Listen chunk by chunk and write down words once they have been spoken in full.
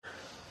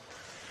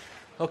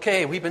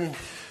Okay,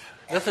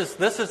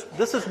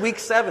 this is week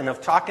 7 of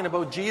talking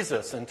about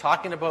Jesus and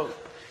talking about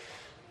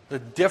the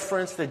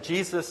difference that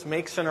Jesus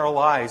makes in our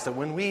lives. That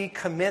when we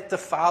commit to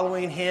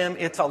following Him,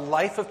 it's a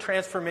life of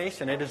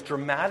transformation. It is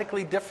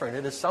dramatically different.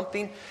 It is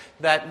something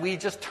that we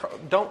just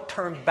don't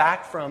turn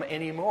back from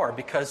anymore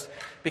because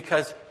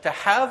to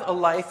have a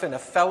life and a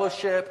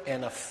fellowship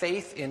and a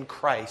faith in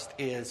Christ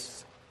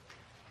is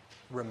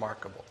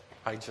remarkable.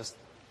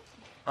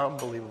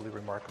 Unbelievably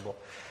remarkable.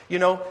 You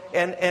know,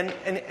 and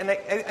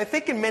I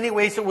think in many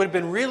ways it would have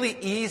been really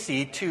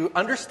easy to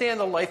understand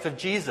the life of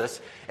Jesus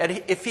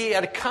if he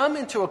had come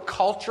into a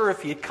culture,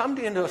 if he had come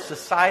into a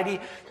society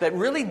that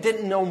really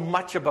didn't know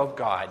much about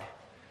God.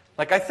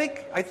 Like I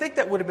think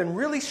that would have been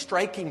really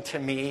striking to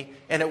me,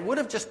 and it would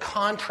have just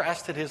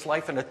contrasted his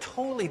life in a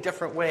totally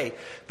different way.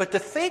 But to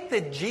think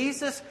that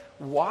Jesus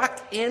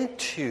walked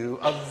into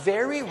a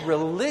very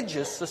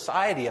religious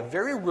society, a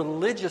very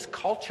religious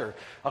culture,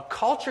 a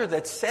culture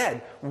that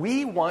said,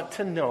 we want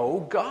to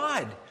know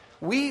God.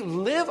 We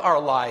live our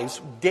lives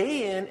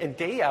day in and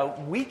day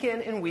out, week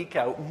in and week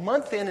out,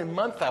 month in and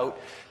month out,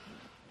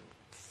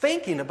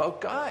 thinking about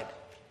God.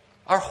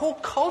 Our whole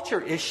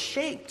culture is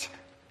shaped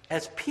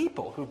as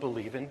people who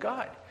believe in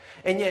God.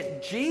 And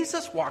yet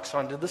Jesus walks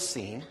onto the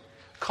scene,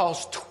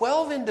 calls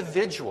 12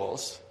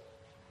 individuals,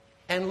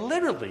 and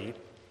literally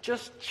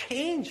just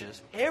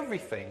changes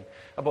everything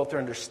about their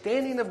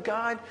understanding of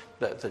God,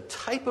 the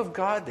type of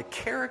God, the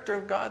character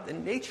of God, the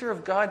nature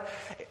of God,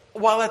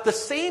 while at the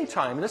same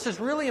time, and this is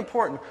really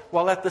important,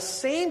 while at the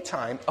same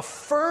time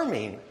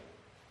affirming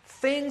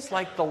things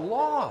like the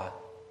law,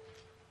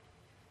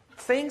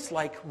 things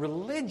like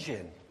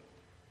religion,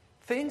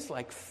 things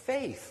like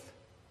faith,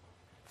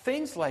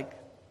 things like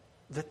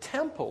the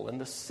temple and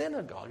the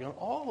synagogue and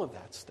all of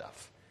that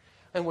stuff.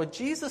 And what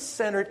Jesus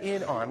centered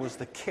in on was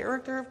the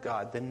character of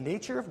God, the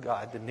nature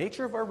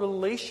of our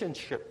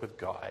relationship with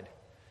God,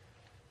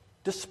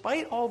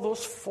 despite all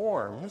those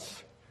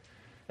forms,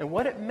 and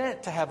what it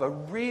meant to have a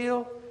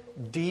real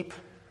deep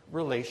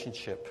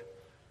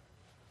relationship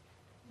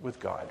with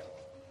God,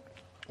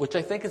 which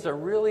I think is a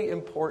really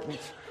important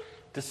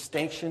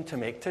distinction to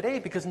make today,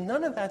 because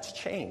none of that's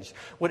changed.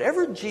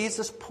 Whatever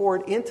Jesus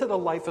poured into the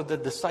life of the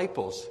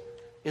disciples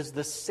is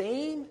the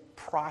same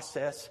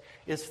process,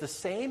 it's the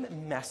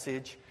same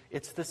message,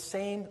 it's the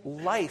same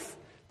life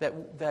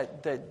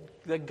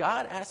that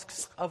God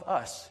asks of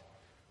us,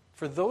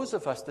 for those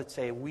of us that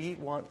say we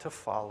want to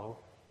follow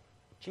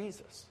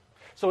Jesus.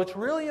 So it's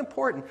really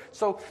important.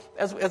 So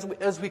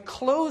as we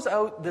close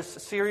out this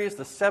series,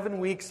 the 7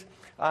 weeks,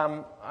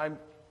 I'm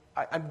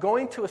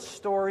going to a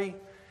story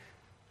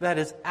that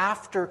is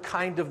after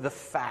kind of the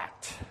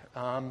fact.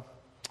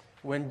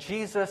 When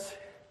Jesus,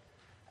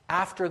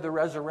 after the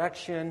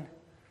resurrection,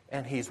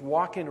 and he's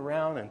walking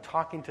around and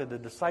talking to the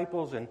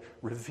disciples and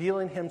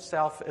revealing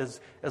himself as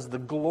the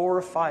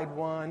glorified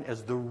one,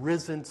 as the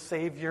risen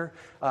Savior,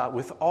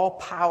 with all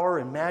power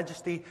and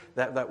majesty,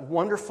 that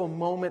wonderful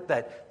moment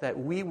that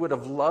we would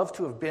have loved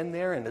to have been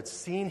there and had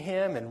seen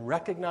him and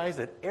recognized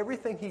that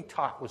everything he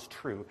taught was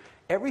true.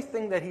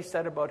 Everything that he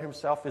said about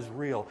himself is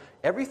real.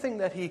 Everything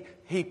that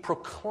he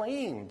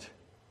proclaimed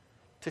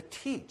to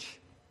teach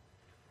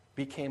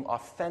became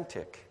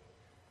authentic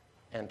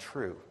and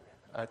true.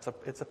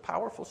 It's a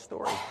powerful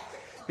story,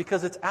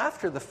 because it's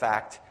after the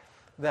fact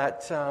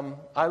that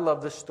I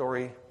love this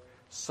story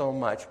so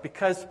much.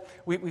 Because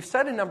we've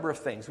said a number of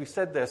things. We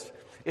said this: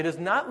 it is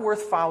not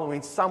worth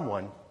following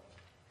someone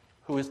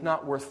who is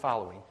not worth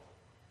following.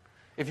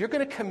 If you're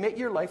going to commit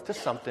your life to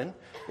something,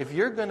 if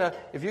you're going to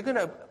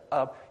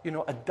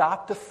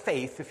adopt a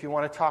faith, if you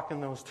want to talk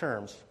in those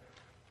terms,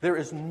 there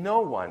is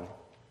no one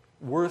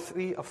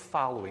worthy of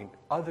following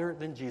other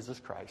than Jesus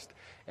Christ.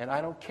 And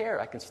I don't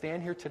care. I can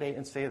stand here today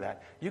and say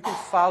that. You can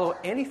follow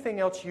anything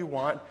else you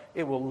want.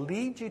 It will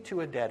lead you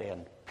to a dead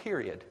end.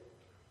 Period.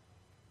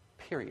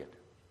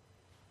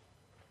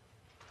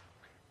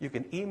 You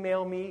can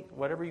email me,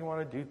 whatever you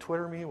want to do,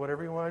 Twitter me,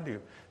 whatever you want to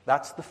do.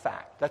 That's the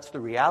fact. That's the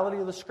reality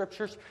of the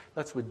Scriptures.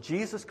 That's what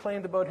Jesus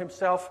claimed about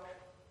himself.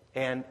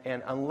 And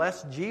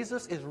unless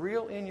Jesus is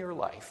real in your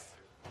life,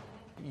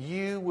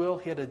 you will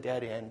hit a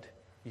dead end.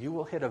 You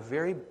will hit a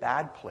very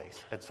bad place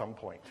at some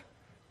point.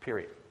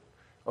 Period.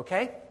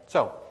 Okay?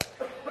 So,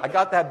 I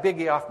got that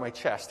biggie off my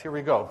chest. Here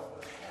we go.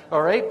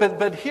 All right?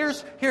 But here,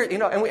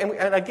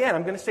 and again,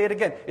 I'm going to say it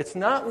again. It's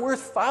not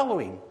worth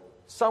following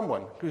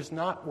someone who's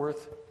not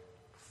worth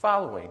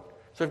following.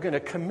 So if you're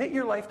going to commit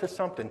your life to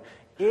something,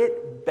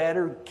 it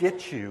better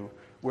get you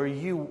where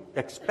you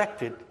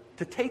expect it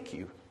to take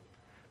you.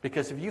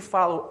 Because if you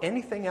follow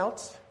anything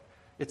else,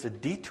 it's a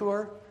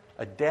detour,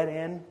 a dead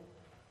end,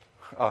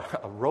 a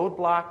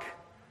roadblock,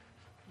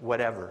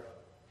 whatever.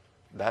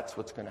 That's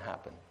what's going to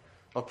happen.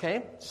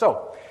 Okay?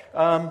 So,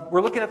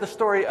 we're looking at the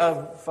story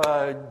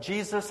of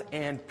Jesus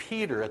and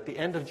Peter at the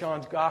end of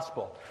John's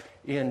Gospel.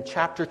 in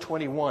chapter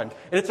 21. And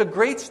it's a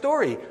great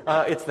story.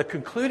 It's the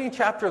concluding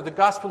chapter of the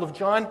Gospel of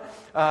John.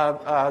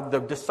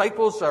 The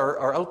disciples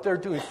are out there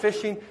doing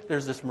fishing.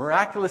 There's this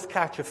miraculous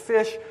catch of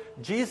fish.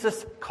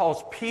 Jesus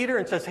calls Peter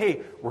and says,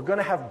 hey, we're going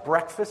to have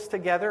breakfast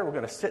together. We're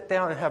going to sit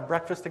down and have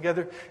breakfast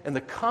together. And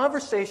the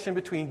conversation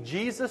between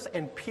Jesus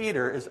and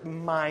Peter is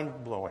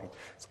mind-blowing.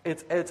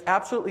 It's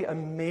absolutely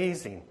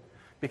amazing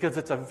because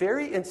it's a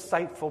very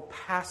insightful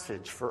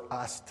passage for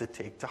us to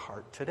take to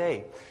heart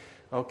today.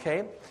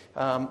 Okay,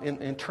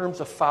 in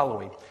terms of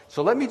following.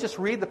 So let me just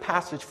read the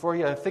passage for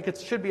you. I think it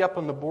should be up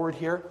on the board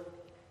here.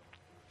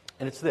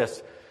 And it's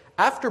this.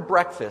 After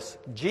breakfast,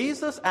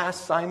 Jesus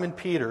asked Simon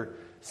Peter,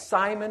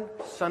 Simon,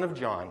 son of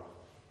John,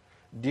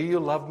 do you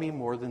love me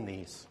more than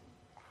these?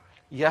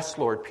 Yes,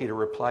 Lord, Peter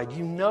replied.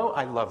 You know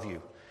I love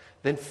you.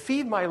 Then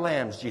feed my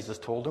lambs, Jesus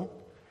told him.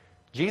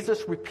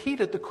 Jesus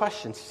repeated the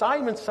question,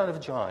 Simon, son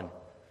of John,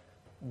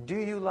 do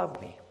you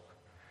love me?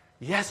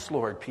 Yes,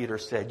 Lord, Peter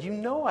said. You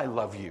know I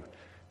love you.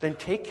 Then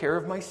take care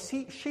of my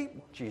sheep,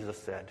 Jesus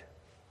said.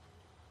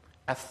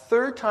 A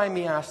third time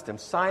he asked him,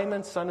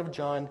 Simon, son of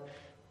John,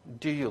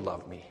 do you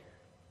love me?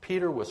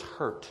 Peter was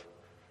hurt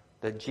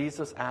that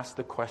Jesus asked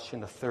the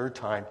question a third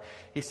time.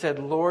 He said,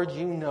 Lord,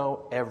 you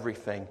know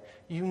everything.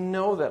 You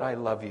know that I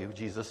love you,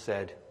 Jesus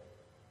said.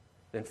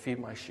 Then feed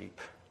my sheep.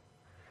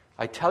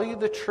 I tell you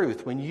the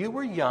truth, when you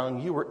were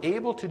young, you were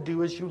able to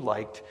do as you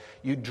liked.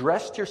 You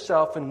dressed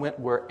yourself and went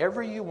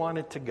wherever you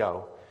wanted to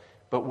go.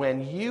 But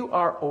when you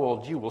are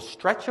old, you will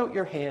stretch out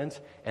your hands,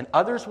 and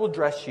others will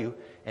dress you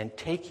and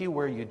take you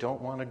where you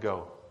don't want to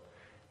go.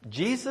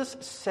 Jesus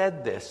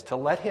said this to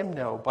let him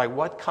know by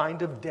what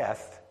kind of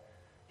death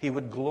he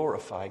would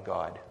glorify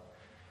God.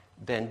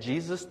 Then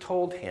Jesus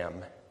told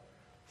him,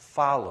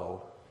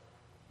 follow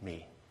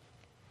me.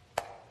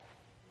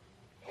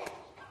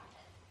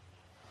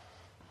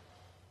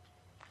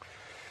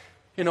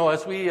 You know,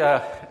 as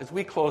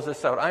we close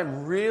this out,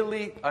 I'm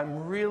really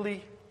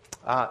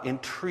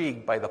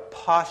intrigued by the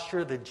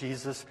posture that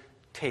Jesus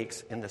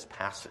takes in this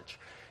passage.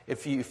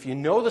 If you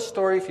know the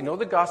story, if you know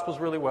the Gospels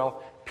really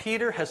well,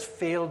 Peter has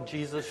failed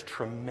Jesus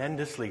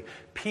tremendously.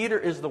 Peter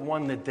is the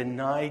one that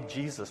denied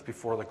Jesus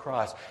before the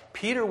cross.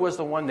 Peter was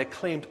the one that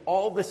claimed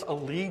all this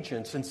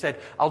allegiance and said,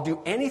 I'll do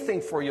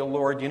anything for you,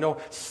 Lord. You know,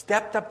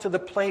 stepped up to the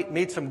plate,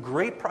 made some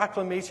great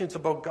proclamations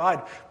about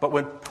God. But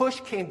when push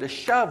came to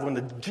shove,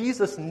 when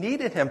Jesus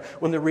needed him,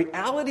 when the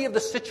reality of the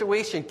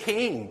situation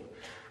came,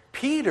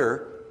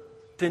 Peter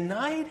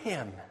denied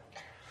him.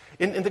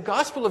 In the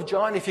Gospel of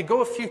John, if you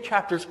go a few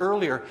chapters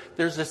earlier,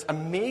 there's this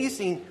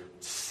amazing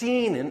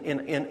scene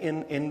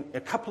in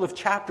a couple of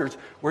chapters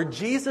where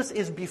Jesus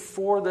is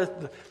before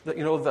the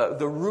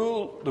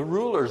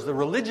rulers, the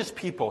religious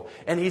people,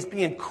 and he's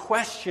being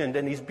questioned,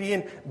 and he's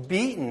being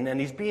beaten,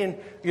 and he's being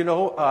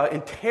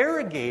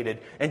interrogated,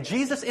 and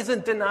Jesus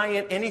isn't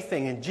denying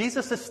anything, and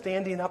Jesus is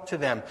standing up to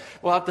them.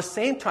 Well, at the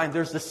same time,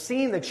 there's the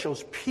scene that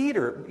shows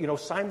Peter,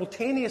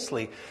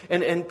 simultaneously,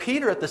 and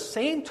Peter at the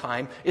same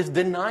time is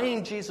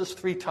denying Jesus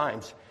 3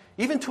 times,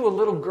 even to a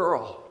little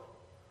girl.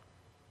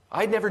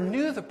 I never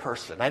knew the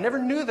person. I never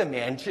knew the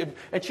man.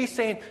 And she's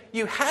saying,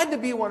 you had to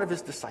be one of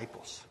his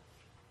disciples.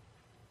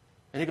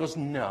 And he goes,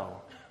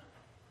 no.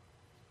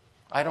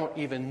 I don't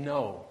even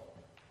know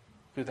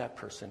who that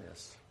person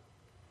is.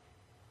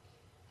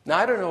 Now,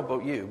 I don't know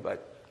about you,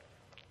 but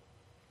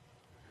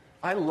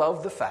I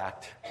love the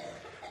fact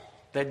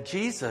that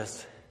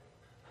Jesus,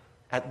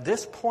 at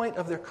this point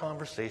of their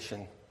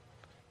conversation,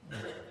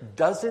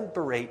 doesn't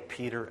berate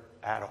Peter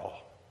at all.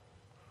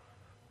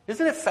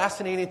 Isn't it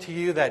fascinating to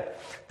you that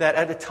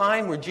at a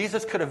time where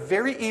Jesus could have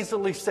very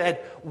easily said,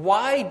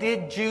 why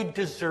did you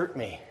desert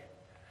me?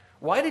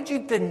 Why did you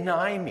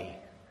deny me?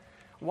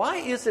 Why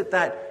is it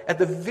that at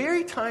the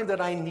very time that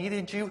I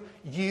needed you,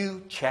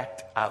 you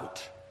checked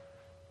out?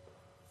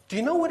 Do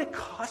you know what it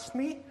cost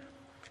me?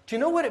 Do you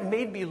know what it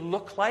made me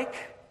look like?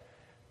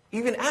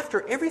 Even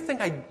after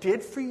everything I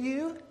did for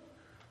you,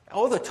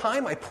 all the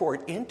time I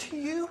poured into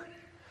you,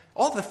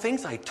 all the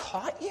things I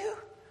taught you,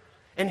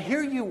 and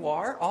here you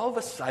are, all of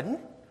a sudden,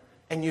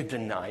 and you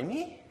deny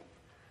me?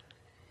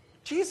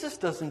 Jesus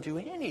doesn't do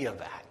any of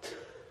that.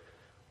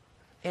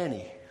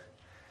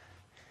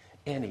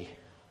 Any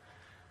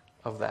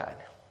of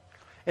that.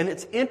 And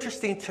it's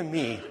interesting to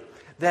me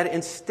that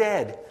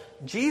instead,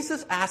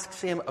 Jesus asks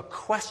him a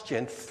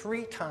question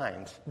 3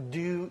 times.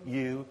 Do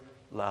you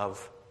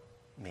love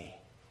me?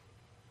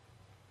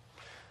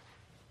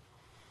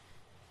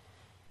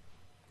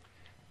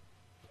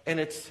 And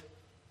it's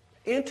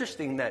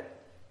interesting that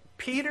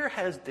Peter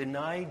has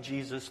denied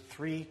Jesus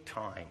 3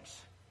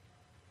 times.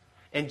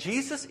 And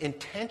Jesus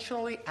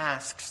intentionally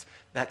asks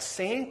that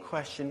same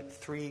question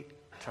 3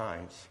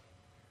 times.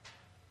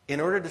 In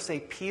order to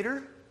say,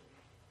 Peter,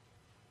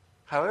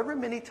 however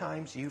many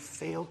times you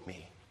failed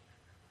me,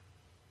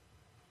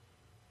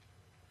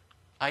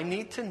 I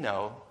need to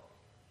know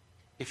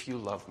if you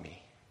love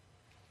me.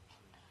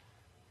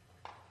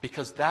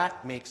 Because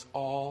that makes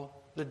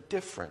all the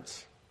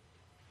difference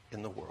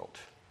in the world.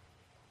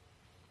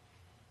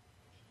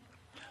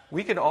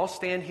 we could all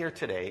stand here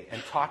today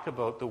and talk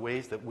about the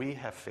ways that we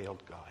have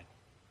failed God.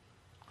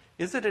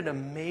 Isn't it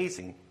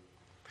amazing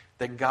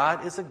that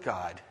God is a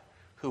God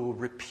who will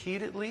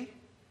repeatedly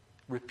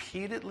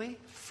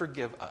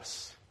forgive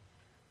us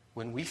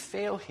when we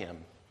fail him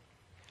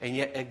and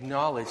yet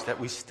acknowledge that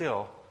we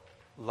still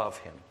love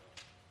him?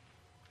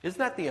 Isn't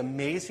that the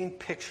amazing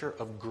picture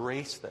of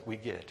grace that we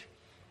get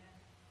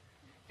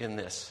in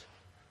this?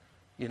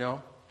 You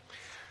know?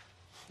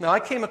 Now, I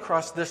came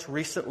across this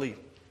recently,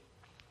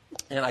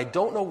 and I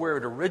don't know where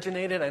it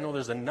originated. I know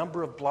there's a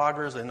number of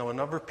bloggers. I know a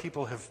number of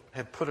people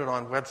have put it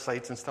on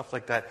websites and stuff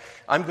like that.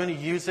 I'm going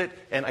to use it,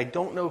 and I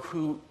don't know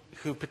who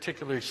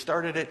particularly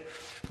started it,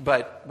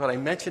 but I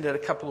mentioned it a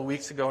couple of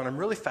weeks ago, and I'm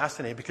really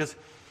fascinated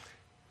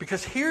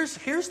because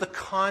here's the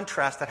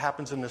contrast that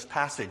happens in this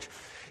passage.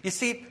 You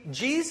see,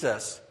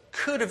 Jesus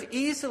could have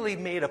easily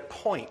made a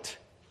point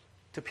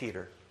to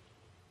Peter.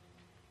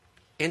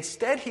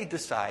 Instead, he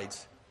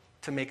decides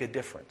to make a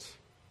difference.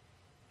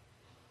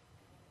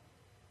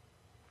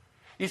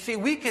 You see,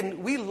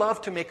 we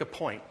love to make a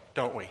point,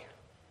 don't we?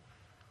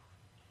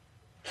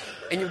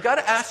 And you've got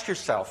to ask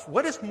yourself,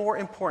 what is more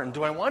important?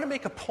 Do I want to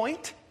make a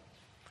point,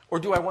 or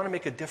do I want to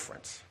make a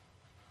difference?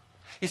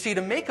 You see,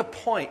 to make a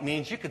point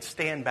means you could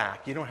stand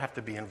back. You don't have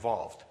to be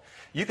involved.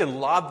 You can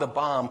lob the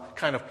bomb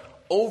kind of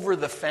over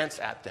the fence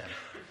at them.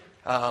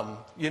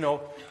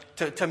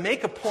 To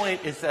make a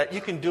point is that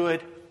you can do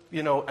it,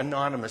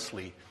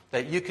 anonymously.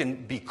 That you can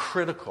be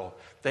critical.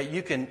 That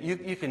you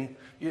can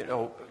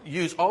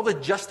use all the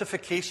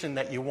justification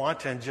that you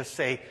want to and just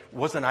say,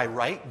 wasn't I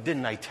right?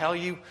 Didn't I tell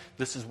you?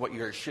 This is what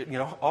you're,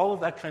 all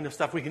of that kind of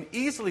stuff. We can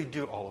easily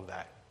do all of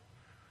that.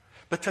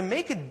 But to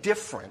make a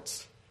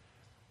difference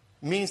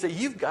means that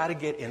you've got to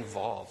get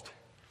involved.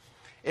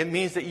 It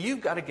means that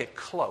you've got to get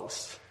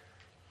close.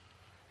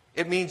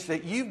 It means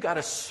that you've got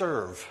to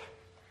serve.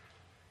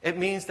 It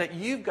means that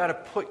you've got to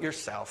put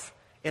yourself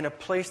in a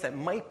place that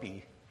might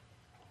be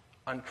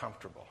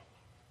uncomfortable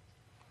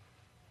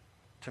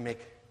to make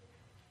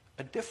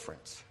a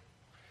difference.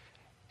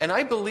 And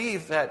I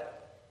believe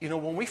that,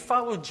 when we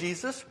follow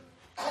Jesus,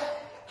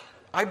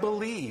 I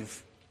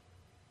believe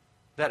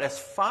that as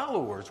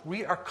followers,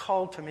 we are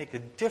called to make a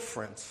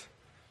difference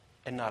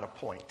and not a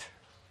point.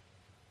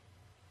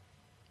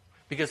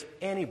 Because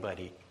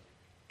anybody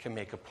can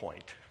make a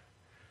point.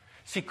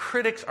 See,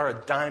 critics are a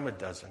dime a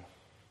dozen.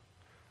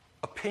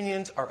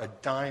 Opinions are a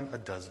dime a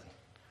dozen.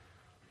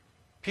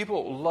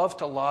 People love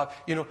to log.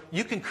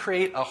 You can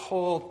create a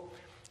whole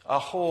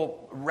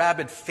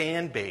rabid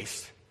fan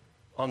base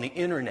on the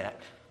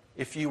internet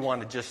if you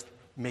want to just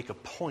make a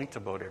point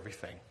about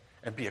everything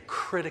and be a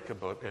critic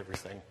about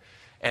everything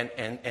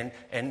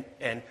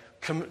and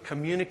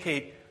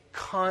communicate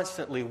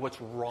constantly what's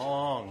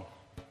wrong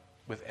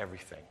with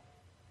everything.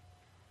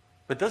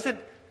 But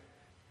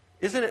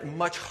isn't it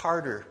much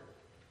harder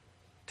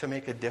to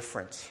make a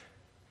difference?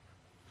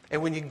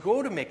 And when you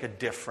go to make a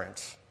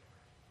difference,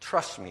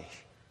 trust me,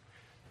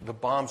 the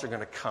bombs are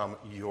going to come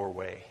your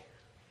way.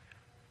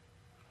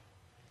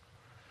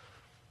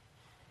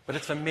 But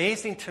it's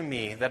amazing to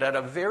me that at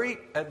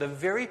the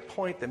very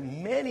point that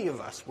many of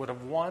us would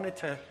have wanted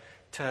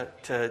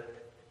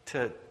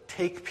to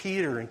take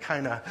Peter and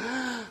kind of,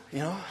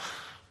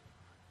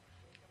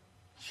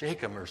 shake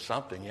him or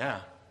something,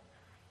 yeah.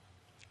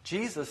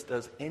 Jesus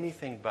does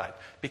anything but.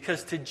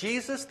 Because to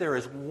Jesus, there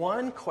is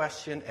one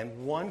question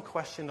and one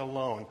question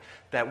alone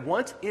that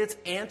once it's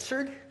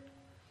answered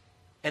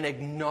and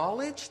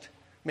acknowledged,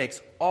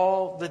 makes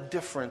all the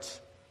difference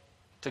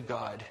to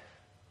God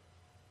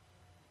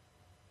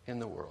in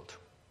the world.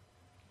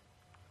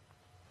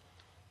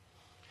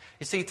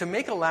 You see, to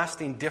make a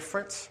lasting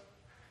difference,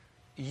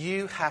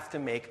 you have to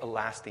make a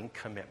lasting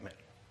commitment.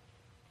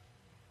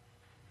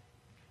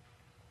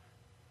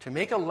 To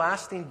make a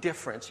lasting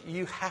difference,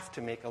 you have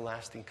to make a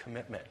lasting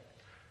commitment.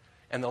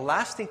 And the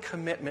lasting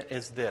commitment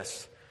is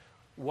this: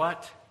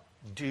 what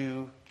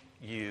do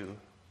you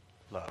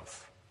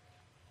love?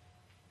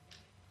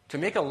 To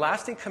make a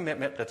lasting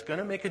commitment that's going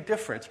to make a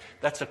difference,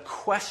 that's a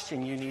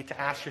question you need to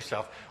ask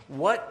yourself.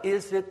 What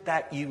is it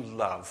that you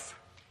love?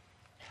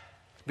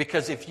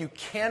 Because if you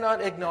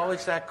cannot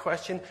acknowledge that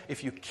question,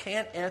 if you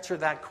can't answer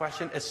that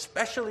question,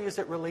 especially as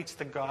it relates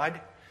to God,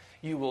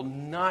 you will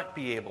not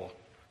be able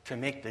to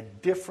make the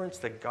difference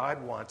that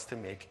God wants to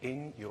make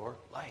in your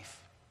life.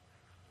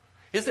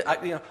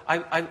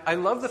 I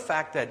love the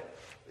fact that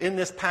in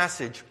this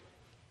passage,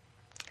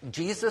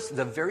 Jesus,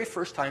 the very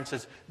first time,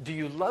 says, "Do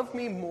you love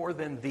me more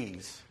than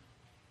these?"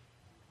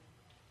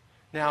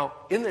 Now,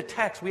 in the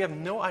text, we have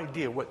no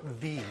idea what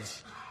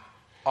these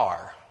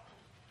are.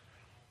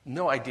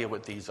 No idea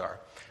what these are.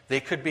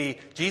 They could be,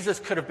 Jesus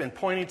could have been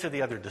pointing to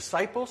the other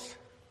disciples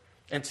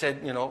and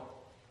said,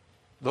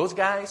 those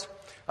guys.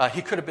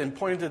 He could have been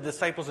pointing to the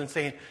disciples and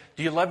saying,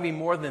 "Do you love me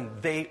more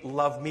than they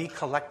love me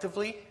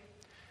collectively?"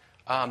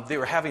 They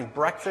were having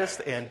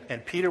breakfast,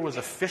 and Peter was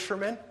a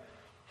fisherman.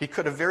 He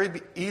could have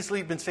very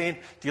easily been saying,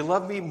 "Do you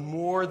love me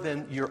more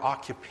than your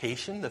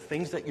occupation, the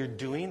things that you're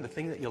doing, the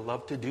thing that you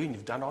love to do and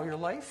you've done all your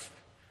life?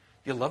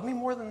 Do you love me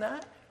more than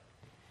that?"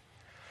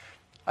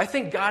 I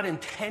think God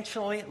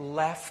intentionally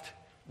left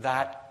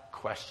that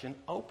question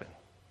open.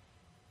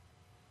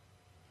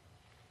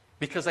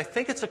 Because I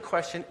think it's a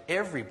question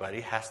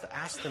everybody has to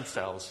ask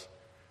themselves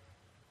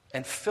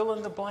and fill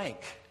in the blank.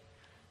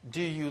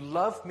 Do you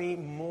love me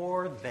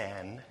more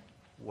than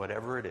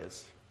whatever it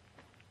is?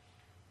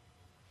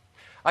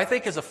 I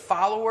think as a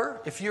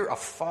follower, if you're a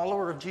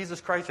follower of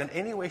Jesus Christ in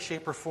any way,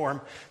 shape, or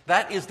form,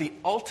 that is the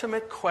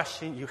ultimate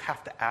question you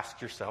have to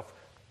ask yourself,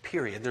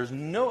 period. There's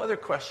no other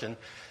question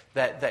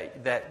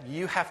that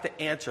you have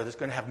to answer that's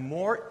going to have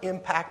more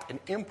impact and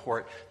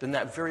import than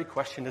that very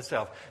question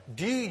itself.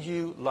 Do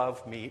you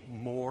love me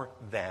more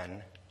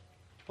than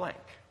blank?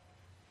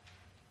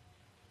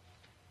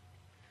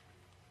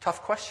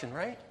 Tough question,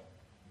 right?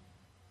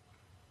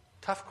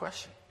 Tough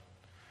question.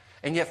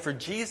 And yet for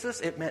Jesus,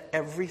 it meant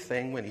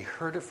everything when he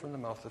heard it from the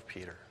mouth of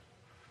Peter.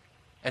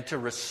 And to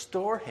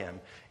restore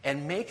him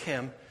and make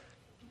him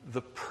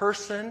the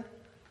person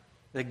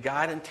that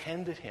God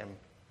intended him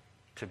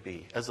to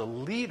be as a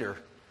leader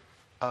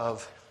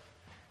of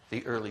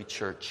the early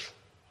church.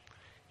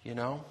 You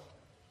know,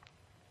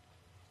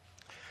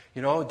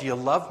 do you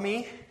love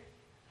me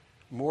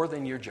more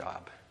than your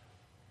job?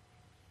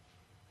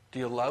 Do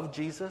you love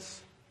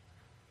Jesus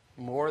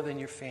more than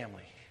your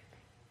family?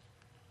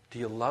 Do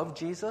you love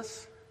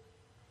Jesus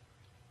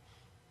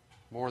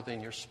more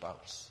than your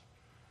spouse?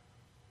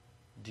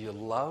 Do you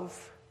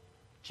love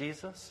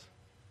Jesus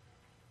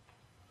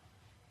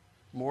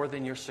more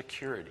than your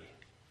security?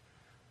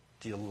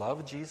 Do you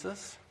love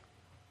Jesus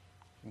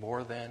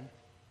more than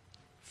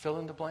fill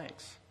in the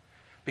blanks?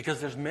 Because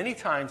there's many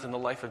times in the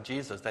life of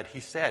Jesus that he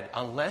said,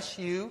 unless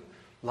you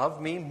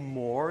love me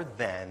more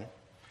than,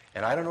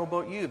 and I don't know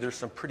about you, there's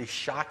some pretty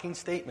shocking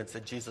statements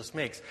that Jesus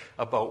makes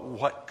about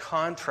what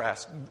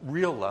contrasts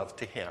real love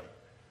to him.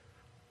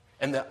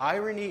 And the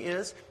irony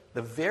is,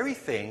 the very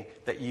thing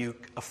that you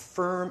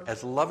affirm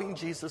as loving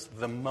Jesus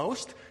the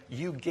most,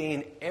 you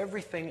gain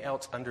everything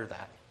else under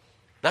that.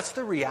 That's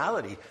the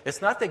reality.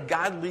 It's not that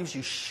God leaves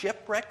you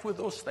shipwrecked with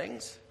those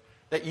things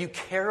that you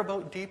care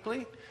about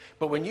deeply,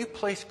 but when you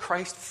place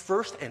Christ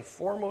first and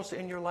foremost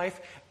in your life,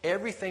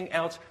 everything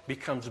else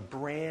becomes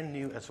brand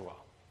new as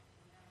well.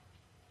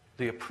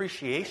 The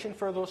appreciation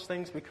for those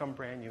things become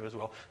brand new as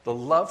well. The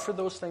love for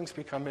those things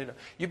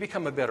you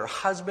become a better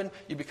husband,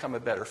 you become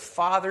a better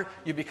father,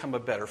 you become a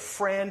better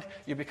friend,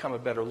 you become a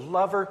better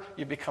lover,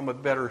 you become a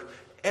better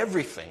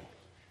everything.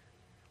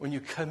 When you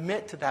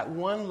commit to that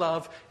one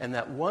love and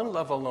that one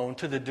love alone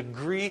to the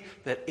degree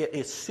that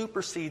it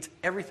supersedes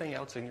everything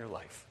else in your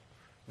life.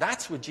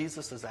 That's what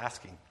Jesus is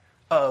asking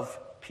of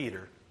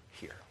Peter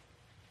here.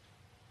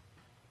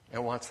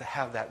 And wants to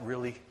have that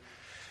really,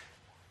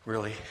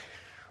 really,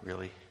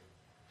 really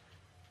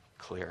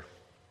clear.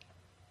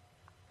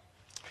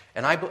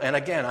 And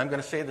again, I'm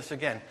going to say this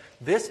again.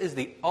 This is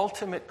the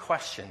ultimate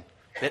question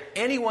that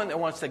anyone that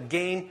wants to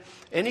gain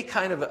any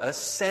kind of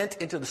ascent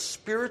into the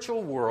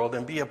spiritual world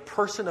and be a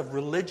person of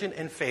religion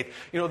and faith.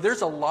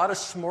 There's a lot of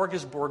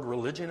smorgasbord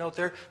religion out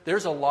there.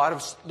 There's a lot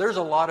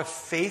of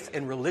faith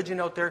and religion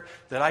out there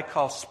that I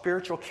call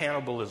spiritual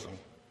cannibalism.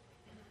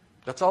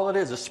 That's all it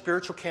is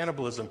spiritual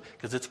cannibalism,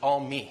 because it's all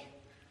me.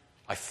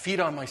 I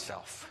feed on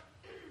myself.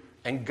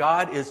 And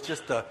God is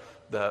just the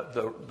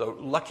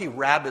lucky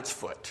rabbit's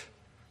foot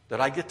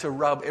that I get to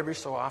rub every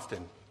so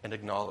often and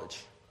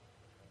acknowledge.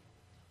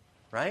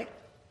 Right?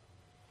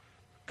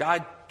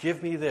 God,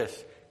 give me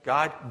this.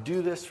 God,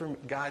 do this for me.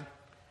 God,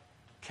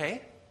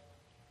 okay?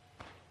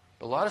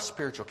 A lot of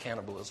spiritual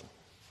cannibalism.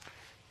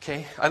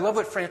 Okay? I love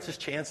what Francis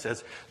Chan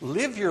says.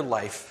 Live your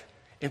life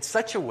in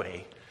such a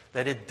way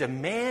that it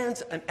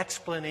demands an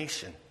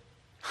explanation.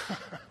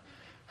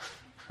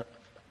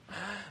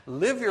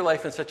 Live your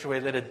life in such a way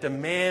that it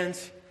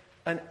demands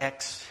an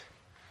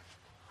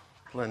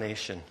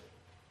explanation.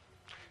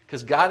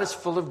 Because God is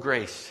full of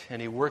grace,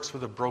 and he works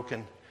with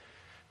broken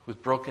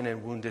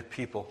and wounded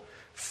people.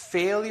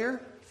 Failure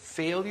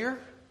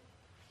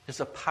is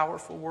a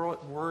powerful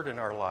word in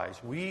our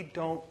lives. We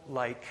don't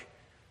like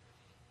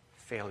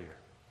failure.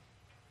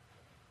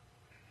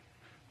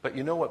 But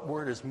you know what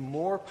word is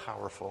more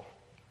powerful?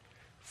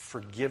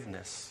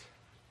 Forgiveness.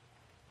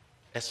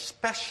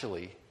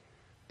 Especially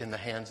in the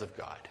hands of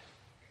God.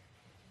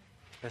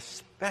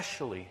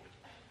 Especially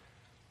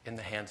in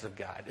the hands of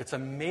God. It's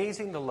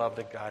amazing the love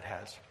that God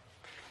has.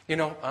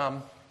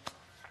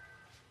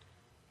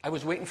 I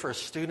was waiting for a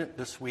student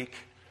this week,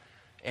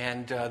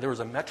 and there was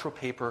a Metro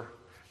paper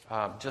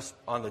just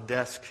on the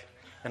desk,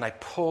 and I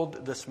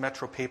pulled this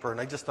Metro paper, and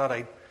I just thought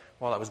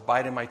while I was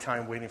biding my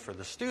time waiting for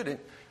the student,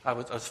 I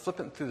was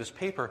flipping through this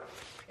paper,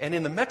 and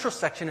in the Metro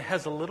section, it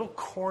has a little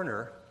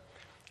corner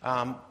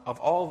of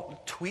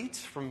all tweets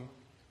from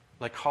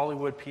like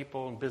Hollywood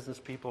people and business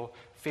people,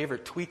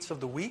 favorite tweets of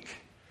the week.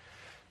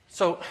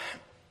 So,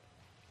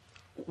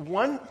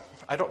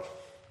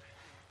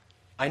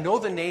 I know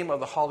the name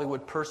of the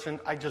Hollywood person,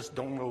 I just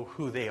don't know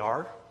who they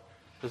are.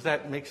 Does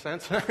that make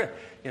sense? So I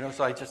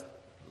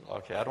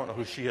don't know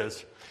who she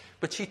is.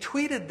 But she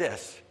tweeted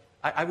this.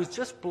 I was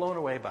just blown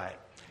away by it.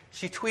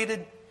 She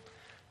tweeted,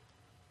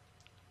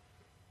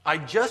 I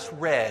just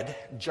read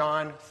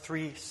John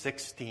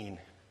 3:16.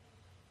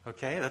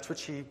 Okay, that's what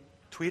she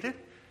tweeted.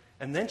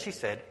 And then she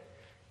said,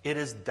 it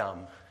is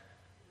dumb.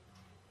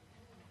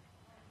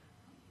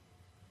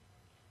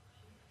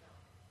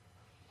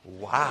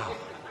 Wow.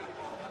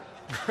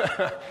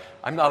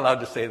 I'm not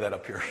allowed to say that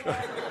up here.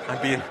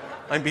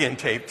 I'm being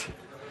taped.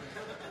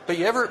 But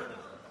you ever,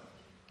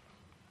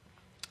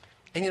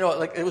 and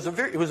like it was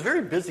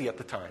very busy at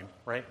the time,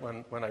 right?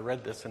 When I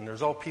read this, and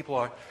there's all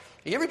people.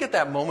 You ever get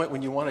that moment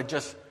when you want to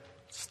just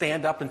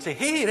stand up and say,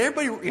 "Hey," and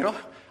everybody,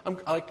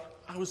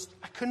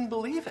 I couldn't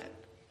believe it.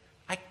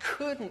 I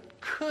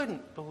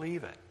couldn't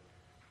believe it.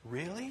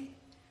 Really?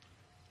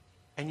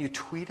 And you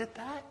tweeted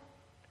that?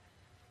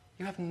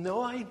 You have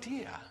no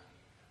idea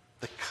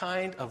the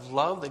kind of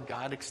love that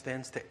God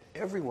extends to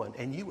everyone,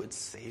 and you would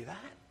say that?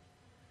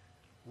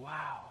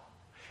 Wow.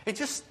 It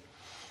just...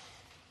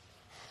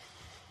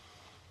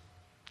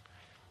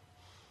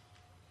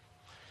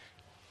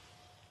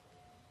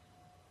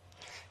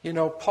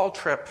 Paul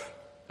Tripp,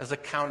 as a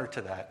counter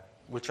to that,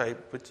 which I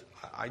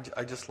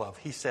just love,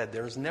 he said,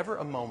 there is never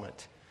a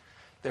moment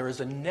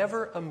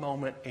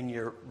in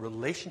your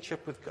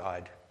relationship with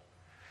God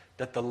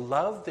that the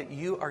love that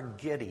you are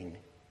getting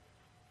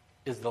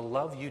is the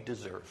love you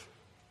deserve.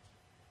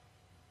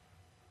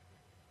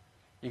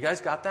 You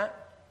guys got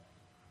that?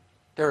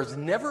 There is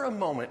never a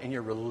moment in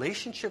your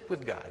relationship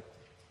with God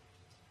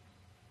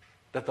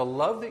that the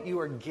love that you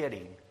are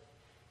getting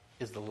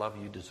is the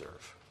love you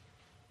deserve.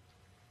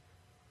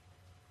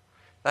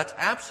 That's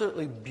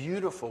absolutely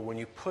beautiful when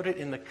you put it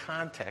in the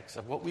context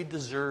of what we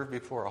deserve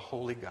before a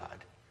holy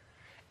God.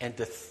 And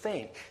to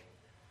think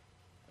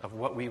of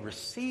what we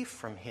receive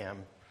from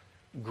Him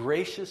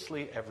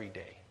graciously every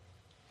day.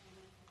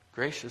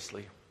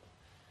 Graciously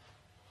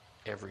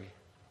every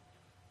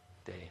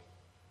day.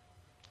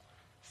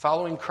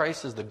 Following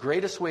Christ is the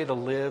greatest way to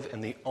live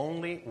and the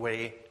only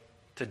way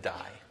to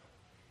die.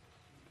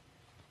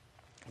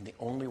 And the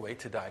only way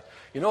to die.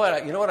 You know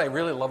what I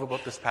really love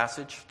about this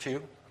passage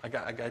too? I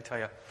got to tell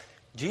you.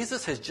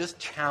 Jesus has just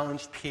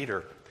challenged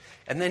Peter.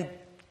 And then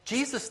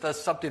Jesus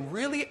does something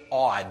really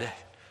odd.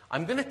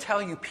 I'm going to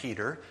tell you,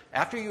 Peter,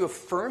 after you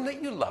affirm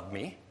that you love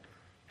me,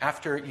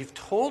 after you've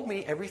told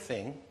me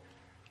everything,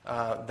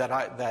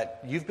 that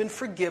you've been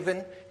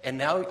forgiven, and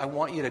now I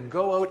want you to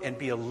go out and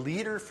be a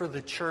leader for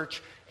the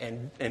church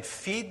and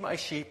feed my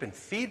sheep and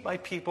feed my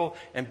people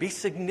and be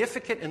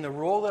significant in the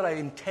role that I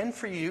intend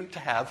for you to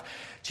have.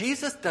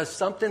 Jesus does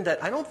something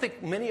that I don't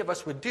think many of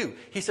us would do.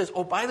 He says,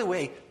 oh, by the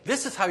way,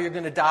 this is how you're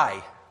going to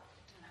die.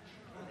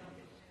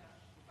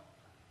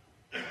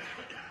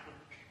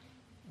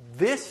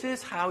 This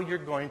is how you're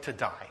going to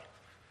die.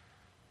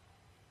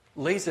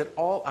 Lays it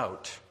all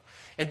out.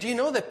 And do you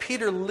know that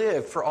Peter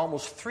lived for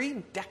almost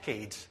 3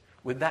 decades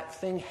with that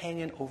thing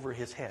hanging over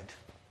his head?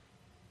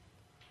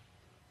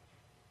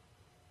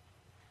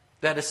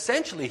 That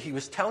essentially he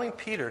was telling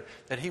Peter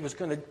that he was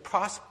going to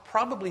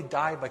probably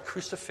die by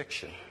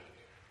crucifixion.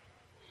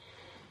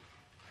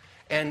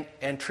 And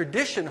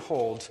tradition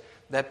holds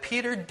that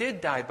Peter did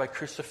die by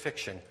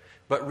crucifixion,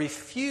 but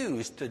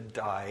refused to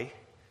die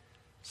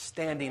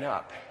standing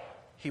up.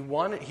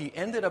 He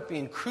ended up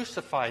being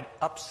crucified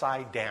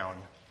upside down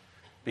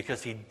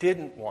because he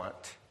didn't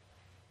want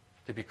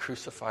to be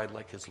crucified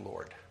like his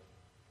Lord.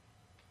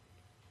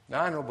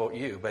 Now, I don't know about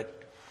you, but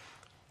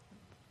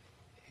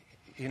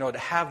to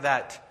have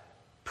that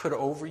put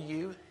over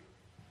you,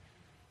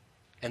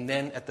 and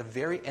then at the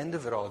very end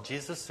of it all,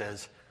 Jesus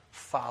says,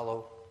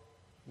 follow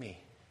me.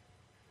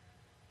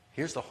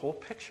 Here's the whole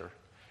picture.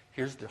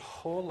 Here's the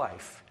whole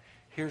life.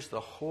 Here's the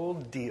whole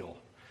deal.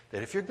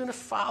 That if you're going to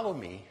follow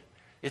me,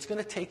 it's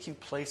going to take you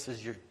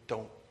places you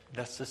don't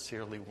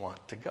necessarily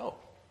want to go.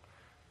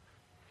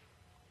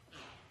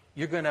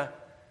 You're going to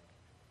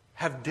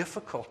have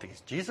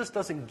difficulties. Jesus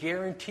doesn't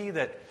guarantee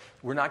that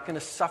we're not going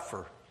to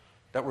suffer,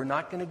 that we're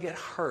not going to get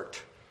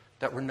hurt,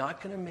 that we're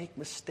not going to make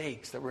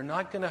mistakes, that we're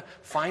not going to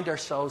find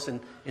ourselves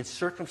in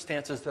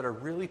circumstances that are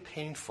really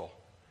painful.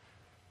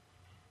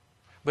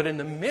 But in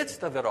the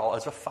midst of it all,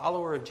 as a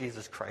follower of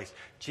Jesus Christ,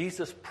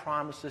 Jesus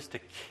promises to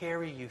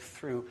carry you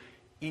through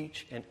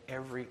each and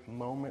every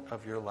moment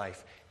of your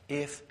life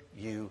if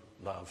you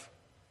love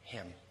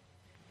Him.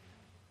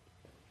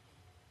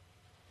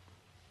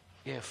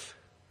 If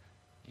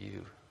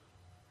you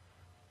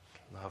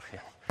love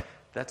Him.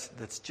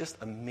 That's just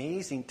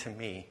amazing to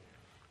me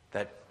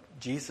that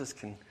Jesus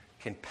can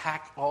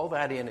pack all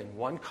that in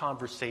one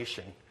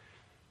conversation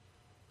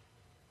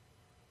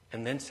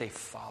and then say,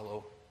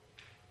 follow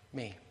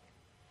me.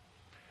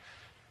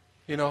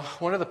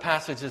 One of the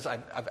passages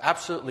I've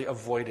absolutely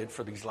avoided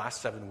for these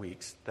last 7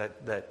 weeks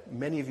that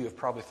many of you have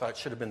probably thought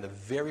should have been the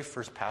very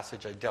first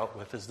passage I dealt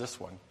with is this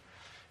one.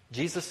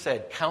 Jesus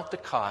said, count the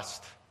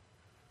cost.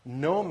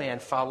 No man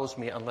follows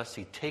me unless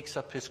he takes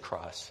up his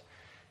cross,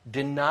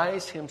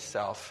 denies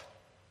himself,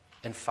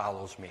 and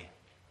follows me.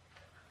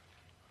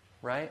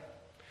 Right?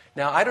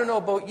 Now, I don't know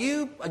about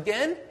you,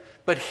 again,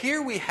 but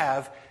here we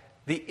have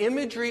the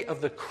imagery of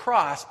the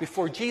cross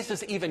before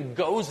Jesus even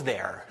goes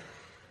there.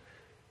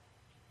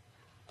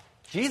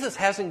 Jesus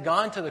hasn't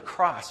gone to the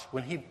cross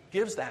when he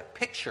gives that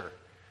picture.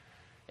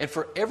 And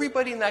for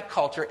everybody in that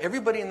culture,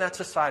 everybody in that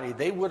society,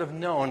 they would have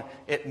known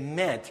it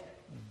meant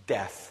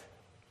death.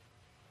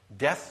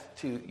 Death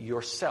to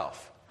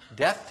yourself.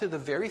 Death to the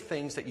very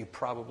things that you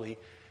probably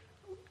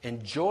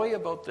enjoy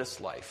about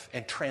this life,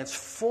 and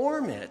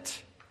transform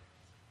it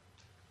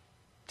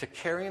to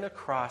carrying a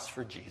cross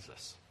for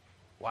Jesus.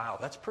 Wow,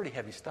 that's pretty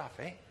heavy stuff,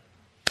 eh?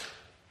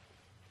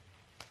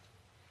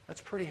 That's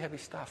pretty heavy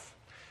stuff.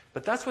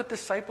 But that's what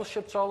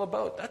discipleship's all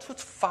about. That's what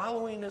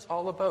following is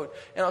all about.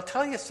 And I'll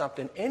tell you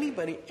something,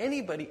 anybody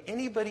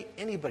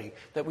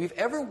that we've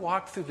ever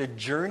walked through the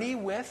journey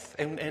with,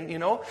 and you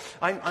know,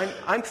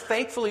 I'm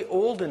thankfully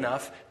old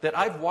enough that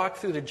I've walked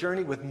through the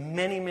journey with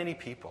many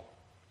people.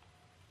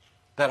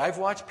 That I've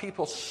watched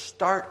people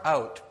start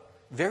out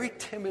very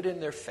timid in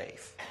their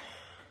faith.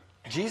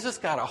 Jesus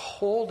got a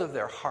hold of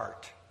their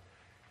heart.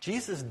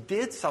 Jesus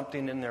did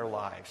something in their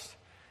lives.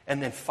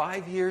 And then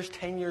 5 years,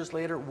 10 years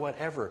later,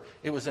 whatever,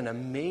 it was an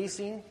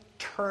amazing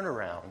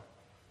turnaround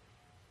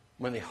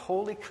when they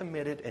wholly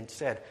committed and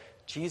said,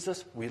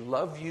 Jesus, we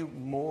love you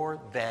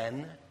more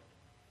than...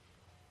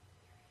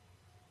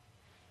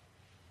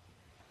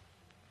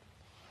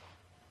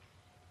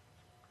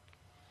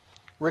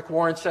 Rick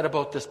Warren said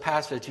about this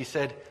passage, he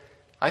said,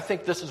 I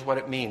think this is what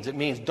it means. It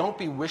means don't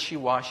be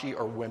wishy-washy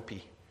or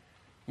wimpy.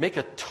 Make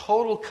a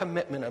total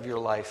commitment of your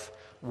life.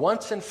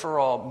 Once and for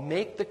all,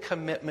 make the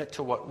commitment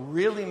to what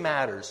really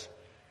matters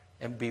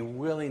and be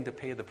willing to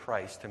pay the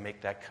price to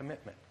make that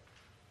commitment.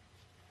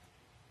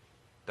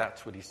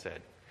 That's what he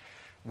said.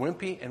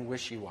 Wimpy and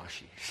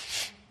wishy-washy.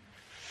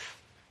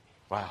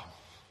 Wow.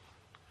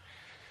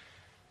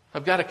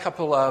 I've got a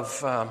couple of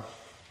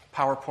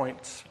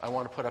PowerPoints I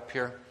want to put up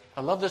here. I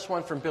love this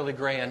one from Billy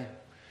Graham.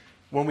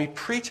 When we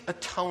preach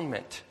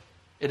atonement,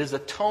 it is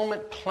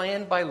atonement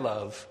planned by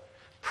love,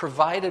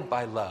 provided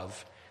by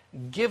love,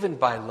 given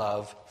by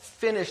love,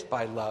 finished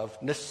by love,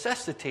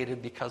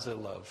 necessitated because of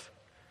love.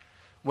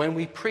 When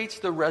we preach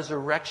the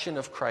resurrection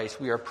of Christ,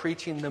 we are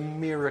preaching the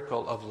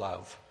miracle of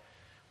love.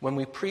 When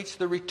we preach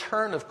the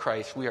return of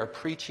Christ, we are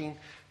preaching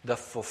the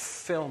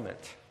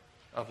fulfillment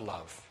of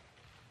love.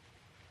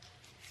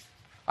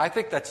 I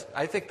think that's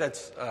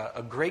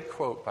a great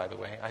quote, by the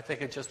way. I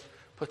think it just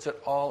puts it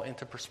all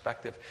into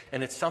perspective,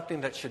 and it's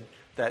something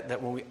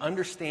that when we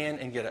understand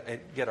and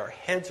get our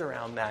heads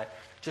around that,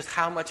 just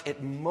how much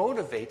it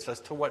motivates us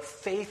to what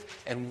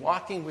faith and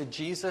walking with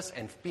Jesus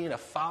and being a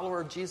follower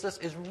of Jesus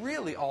is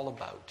really all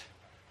about.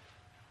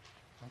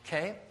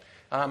 Okay?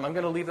 I'm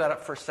going to leave that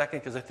up for a second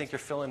because I think you're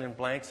filling in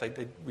blanks.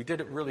 We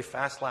did it really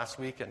fast last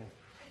week, and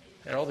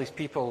all these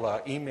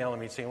people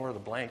emailing me saying, where are the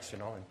blanks, you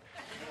know?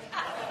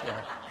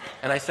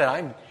 And I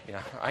said,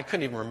 I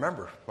couldn't even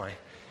remember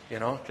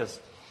because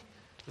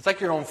it's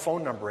like your own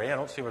phone number, eh? I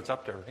don't see what's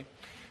up there, right?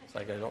 It's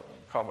like I don't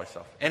call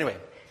myself. Anyway.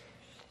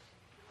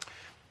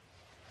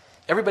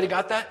 Everybody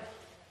got that?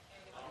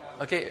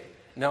 Okay.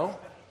 No?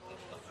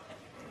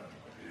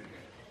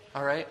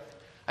 All right.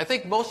 I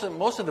think most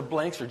of the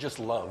blanks are just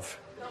love.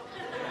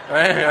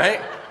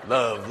 Right?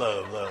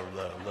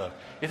 Love.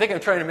 You think I'm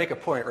trying to make a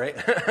point, right?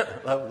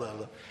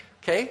 love.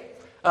 Okay?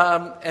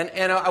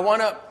 And I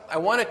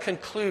want to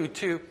conclude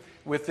too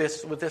with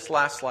this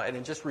last slide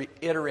and just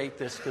reiterate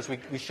this because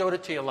we showed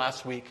it to you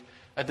last week.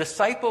 A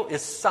disciple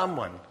is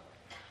someone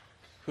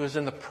who is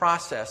in the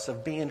process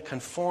of being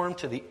conformed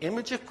to the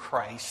image of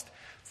Christ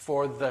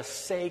for the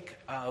sake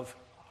of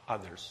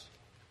others.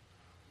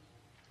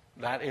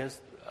 That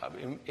is,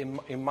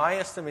 in my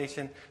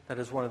estimation, that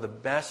is one of the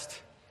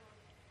best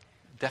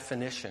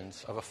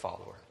definitions of a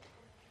follower.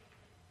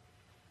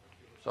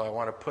 So I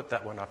want to put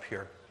that one up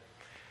here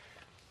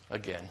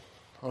again.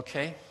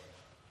 Okay?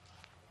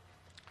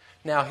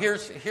 Now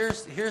here's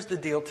the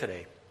deal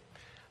today.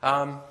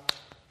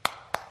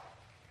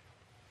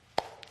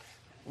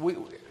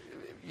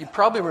 You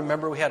probably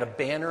remember we had a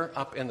banner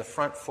up in the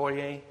front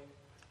foyer,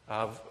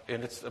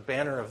 and it's a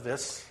banner of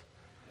this.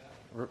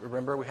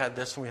 Remember we had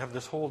this, and we have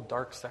this whole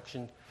dark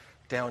section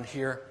down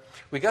here.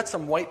 We got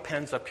some white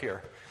pens up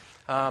here.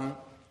 At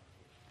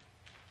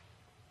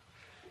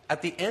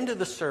the end of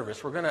the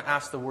service, we're going to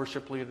ask the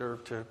worship leader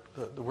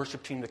the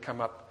worship team to come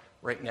up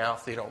right now,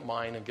 if they don't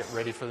mind, and get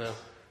ready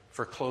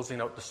for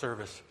closing out the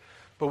service.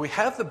 But we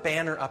have the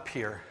banner up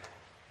here.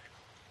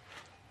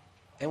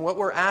 And what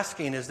we're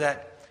asking is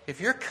that if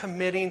you're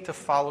committing to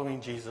following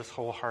Jesus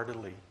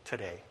wholeheartedly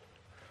today,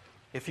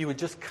 if you would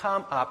just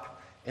come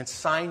up and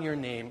sign your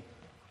name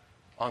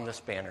on this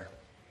banner.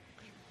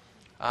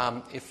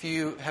 If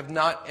you have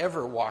not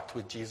ever walked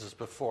with Jesus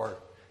before,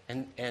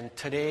 and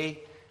today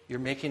you're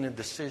making a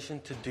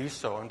decision to do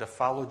so and to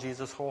follow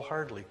Jesus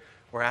wholeheartedly,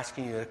 we're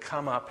asking you to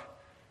come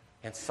up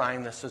and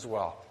sign this as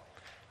well.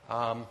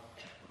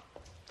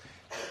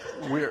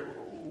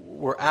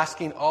 We're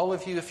asking all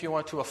of you, if you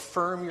want to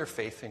affirm your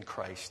faith in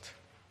Christ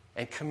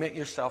and commit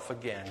yourself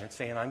again and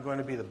saying, I'm going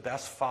to be the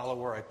best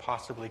follower I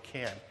possibly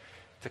can,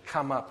 to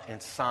come up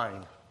and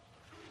sign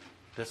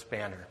this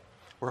banner.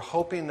 We're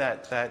hoping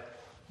that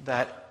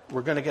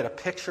we're going to get a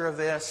picture of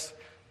this,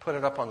 put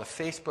it up on the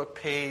Facebook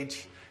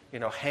page,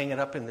 hang it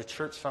up in the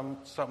church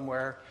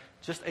somewhere.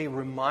 Just a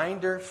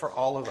reminder for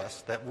all of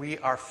us that we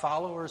are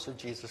followers of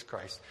Jesus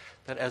Christ,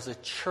 that as a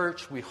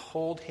church we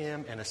hold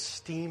him and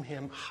esteem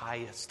him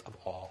highest of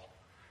all,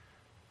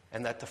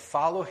 and that to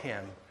follow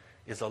him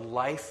is a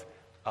life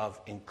of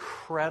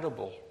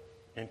incredible,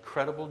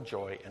 incredible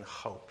joy and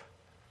hope,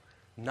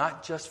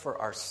 not just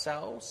for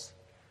ourselves,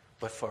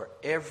 but for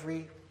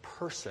every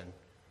person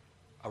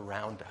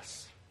around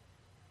us.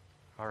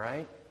 All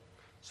right?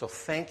 So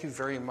thank you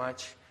very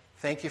much.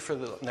 Thank you for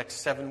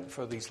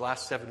these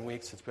last 7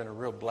 weeks. It's been a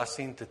real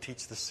blessing to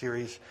teach the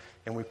series,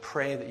 and we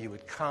pray that you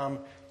would come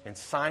and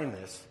sign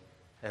this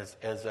as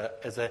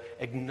an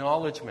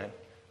acknowledgement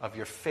of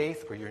your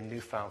faith or your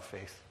newfound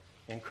faith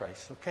in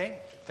Christ. Okay?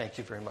 Thank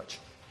you very much.